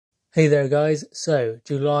Hey there guys, so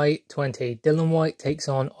July 20, Dillian Whyte takes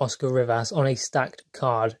on Oscar Rivas on a stacked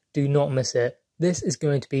card. Do not miss it. This is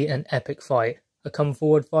going to be an epic fight, a come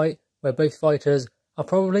forward fight where both fighters are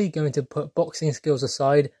probably going to put boxing skills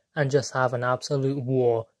aside and just have an absolute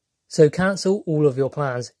war. So cancel all of your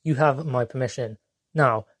plans, you have my permission.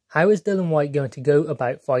 Now, how is Dillian Whyte going to go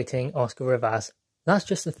about fighting Oscar Rivas? That's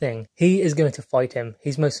just the thing. He is going to fight him.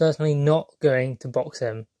 He's most certainly not going to box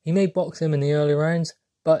him. He may box him in the early rounds,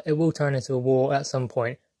 but it will turn into a war at some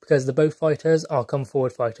point because the both fighters are come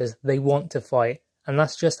forward fighters. They want to fight, and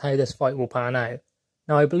that's just how this fight will pan out.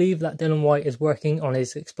 Now, I believe that Dillian Whyte is working on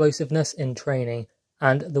his explosiveness in training,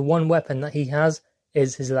 and the one weapon that he has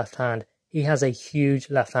is his left hand. He has a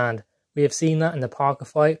huge left hand. We have seen that in the Parker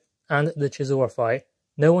fight and the Chisora fight.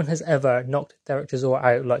 No one has ever knocked Derek Chisora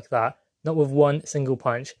out like that, not with one single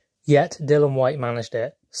punch. Yet Dillian Whyte managed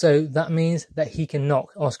it. So that means that he can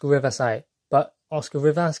knock Oscar Rivas out. But Oscar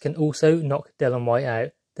Rivas can also knock Dillian Whyte out.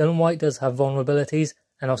 Dillian Whyte does have vulnerabilities,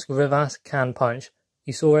 and Oscar Rivas can punch.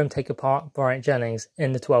 You saw him take apart Bryant Jennings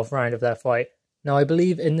in the 12th round of their fight. Now I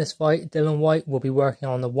believe in this fight, Dillian Whyte will be working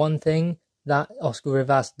on the one thing that Oscar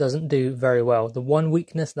Rivas doesn't do very well, the one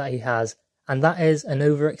weakness that he has, and that is an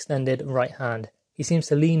overextended right hand. He seems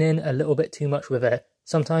to lean in a little bit too much with it,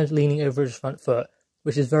 sometimes leaning over his front foot,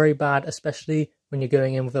 which is very bad, especially when you're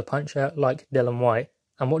going in with a puncher like Dillian Whyte.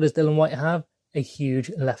 And what does Dillian Whyte have? A huge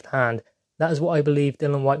left hand. That is what I believe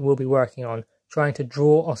Dillian Whyte will be working on, trying to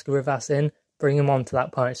draw Oscar Rivas in, bring him onto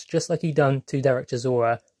that punch, just like he done to Derek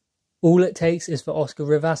Chisora. All it takes is for Oscar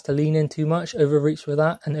Rivas to lean in too much, overreach with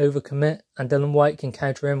that, and overcommit, and Dillian Whyte can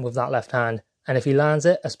counter him with that left hand. And if he lands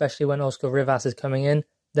it, especially when Oscar Rivas is coming in,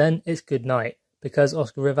 then it's good night, because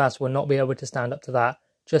Oscar Rivas will not be able to stand up to that,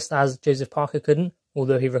 just as Joseph Parker couldn't,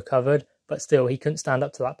 although he recovered. But still, he couldn't stand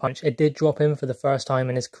up to that punch. It did drop him for the first time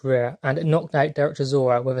in his career, and it knocked out Derek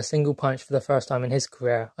Chisora with a single punch for the first time in his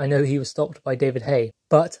career. I know he was stopped by David Haye,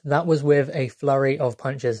 but that was with a flurry of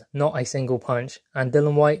punches, not a single punch, and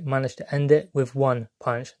Dillian Whyte managed to end it with one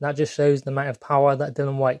punch. That just shows the amount of power that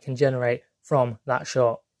Dillian Whyte can generate from that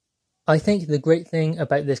shot. I think the great thing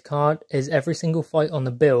about this card is every single fight on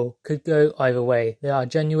the bill could go either way. They are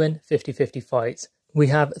genuine 50-50 fights. We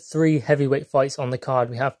have 3 heavyweight fights on the card.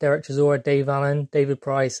 We have Derek Chisora, Dave Allen, David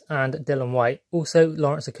Price, and Dillian Whyte. Also,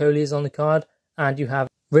 Lawrence Okolie is on the card, and you have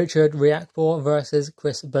Richard Riakporhe versus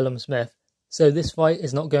Chris Billam-Smith. So this fight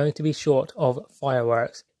is not going to be short of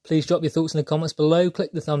fireworks. Please drop your thoughts in the comments below,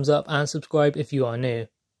 click the thumbs up, and subscribe if you are new.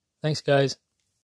 Thanks guys.